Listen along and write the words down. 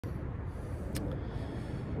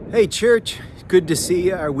Hey church, good to see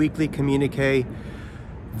you. Our weekly communique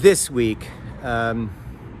this week. A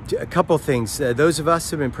couple things. Those of us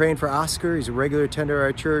who have been praying for Oscar, he's a regular attender of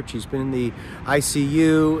our church. He's been in the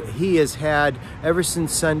ICU. He has had, ever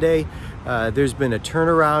since Sunday, there's been a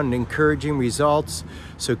turnaround and encouraging results.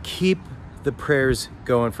 So keep the prayers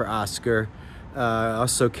going for Oscar.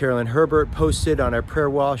 Also, Carolyn Herbert posted on our prayer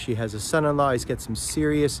wall. She has a son-in-law. He's got some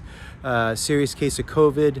serious case of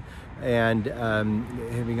COVID and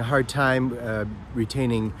having a hard time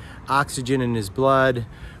retaining oxygen in his blood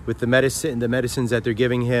with the medicines that they're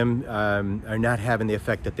giving him are not having the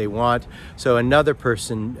effect that they want. So another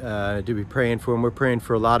person to be praying for, and we're praying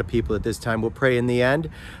for a lot of people at this time. We'll pray in the end.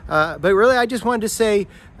 But really, I just wanted to say,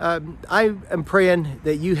 I am praying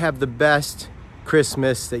that you have the best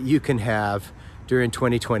Christmas that you can have during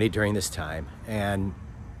 2020 during this time. And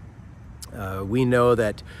we know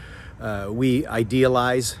that we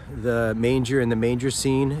idealize the manger and the manger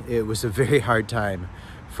scene. It was a very hard time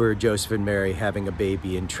for Joseph and Mary having a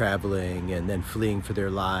baby and traveling and then fleeing for their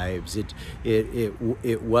lives.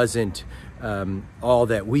 It wasn't all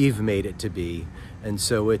that we've made it to be. And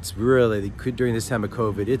so it's really, during this time of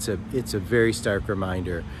COVID, it's a very stark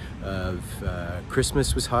reminder of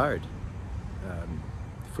Christmas was hard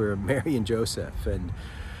for Mary and Joseph,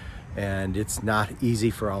 and it's not easy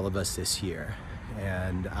for all of us this year.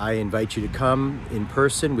 And I invite you to come in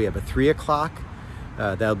person. We have a 3 o'clock.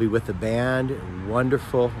 That'll be with the band.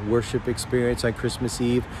 Wonderful worship experience on Christmas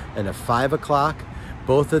Eve. And a 5 o'clock.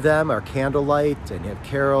 Both of them are candlelight and have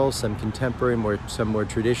carols, some contemporary, some more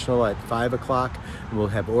traditional at 5 o'clock. And we'll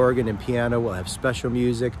have organ and piano. We'll have special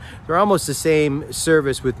music. They're almost the same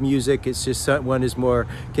service with music. It's just one is more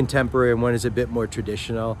contemporary and one is a bit more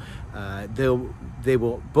traditional. They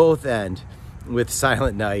will both end with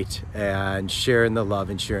Silent Night and sharing the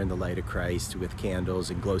love and sharing the light of Christ with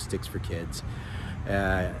candles and glow sticks for kids.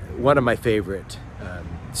 One of my favorite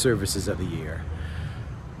services of the year.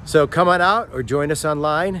 So come on out or join us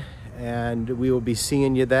online, and we will be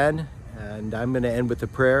seeing you then. And I'm going to end with a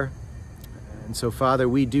prayer. And so, Father,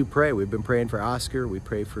 we do pray. We've been praying for Oscar. We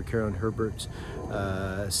pray for Carolyn Herbert's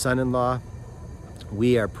son-in-law.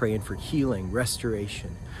 We are praying for healing,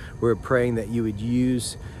 restoration. We're praying that you would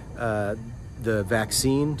use the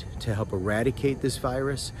vaccine to help eradicate this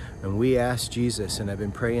virus. And we ask Jesus, and I've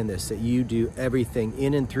been praying this, that you do everything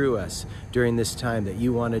in and through us during this time that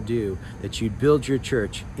you want to do, that you'd build your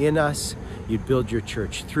church in us, you'd build your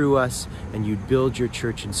church through us, and you'd build your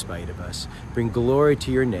church in spite of us. Bring glory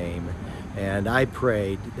to your name. And I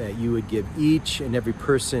prayed that you would give each and every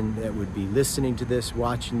person that would be listening to this,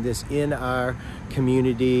 watching this in our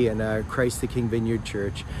community and our Christ the King Vineyard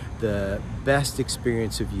Church, the best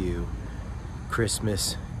experience of you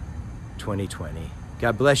Christmas 2020.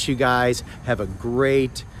 God bless you guys. Have a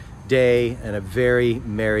great day and a very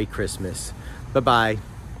Merry Christmas. Bye-bye.